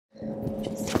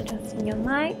checking your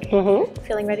mic. Mm-hmm.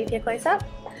 Feeling ready for your close-up?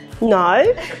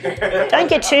 No, don't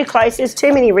get too close. There's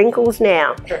too many wrinkles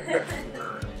now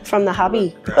from the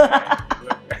hubby.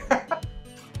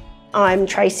 I'm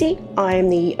Tracy. I'm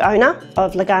the owner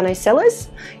of Lugano Cellars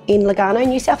in Lugano,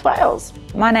 New South Wales.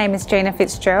 My name is Gina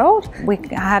Fitzgerald. We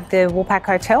have the Woolpack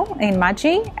Hotel in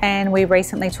Mudgee, and we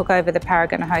recently took over the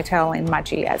Paragon Hotel in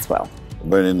Mudgee as well. I've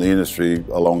been in the industry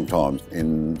a long time.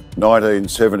 In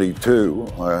 1972,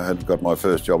 I had got my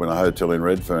first job in a hotel in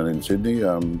Redfern in Sydney,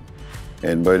 and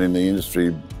been in the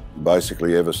industry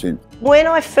basically ever since. When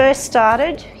I first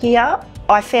started here,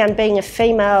 I found being a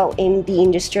female in the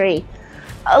industry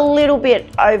a little bit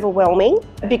overwhelming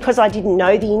because I didn't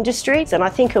know the industry, and I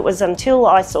think it was until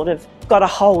I sort of got a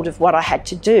hold of what I had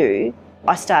to do,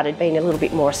 I started being a little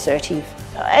bit more assertive.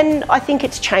 And I think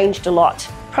it's changed a lot.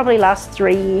 Probably last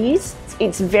 3 years,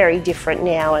 it's very different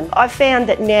now, and I found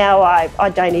that now I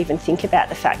don't even think about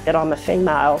the fact that I'm a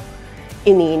female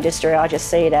in the industry. I just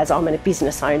see it as I'm a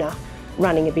business owner,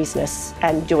 running a business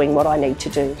and doing what I need to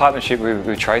do. Partnership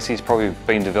with Tracy's probably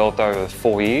been developed over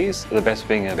 4 years. The best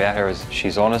thing about her is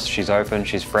she's honest, she's open,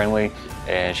 she's friendly,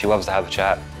 and she loves to have a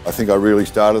chat. I think I really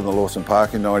started in the Lawson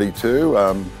Park in '92.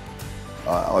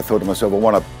 I thought to myself, I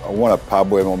want a pub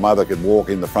where my mother could walk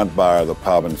in the front bar of the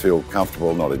pub and feel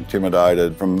comfortable, not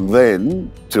intimidated. From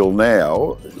then till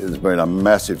now, there's been a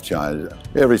massive change.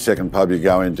 Every second pub you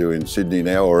go into in Sydney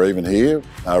now, or even here,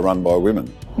 are run by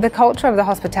women. The culture of the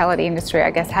hospitality industry, I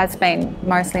guess, has been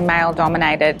mostly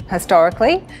male-dominated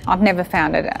historically. I've never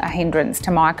found it a hindrance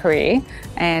to my career,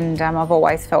 and I've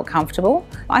always felt comfortable.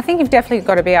 I think you've definitely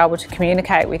got to be able to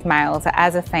communicate with males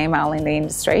as a female in the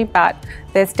industry, but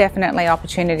there's definitely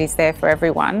opportunities there for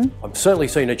everyone. I've certainly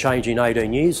seen a change in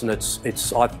 18 years, and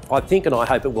I think and I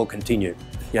hope it will continue.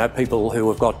 You know, people who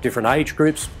have got different age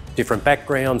groups, different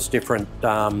backgrounds, different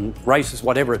races,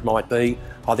 whatever it might be.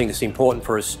 I think it's important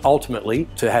for us ultimately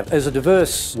to have as a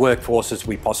diverse workforce as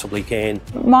we possibly can.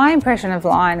 My impression of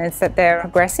Lion is that they're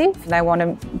progressive. They want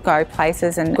to go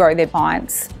places and grow their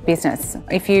clients' business.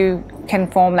 If you can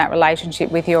form that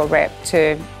relationship with your rep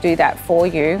to do that for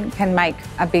you, it can make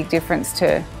a big difference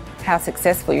to how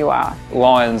successful you are.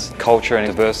 Lion's culture and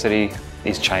diversity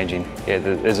is changing. Yeah,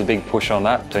 there's a big push on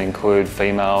that to include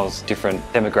females, different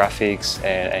demographics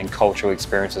and cultural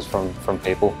experiences from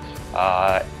people.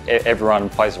 Everyone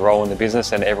plays a role in the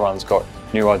business and everyone's got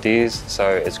new ideas, so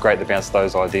it's great to bounce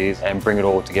those ideas and bring it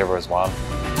all together as one.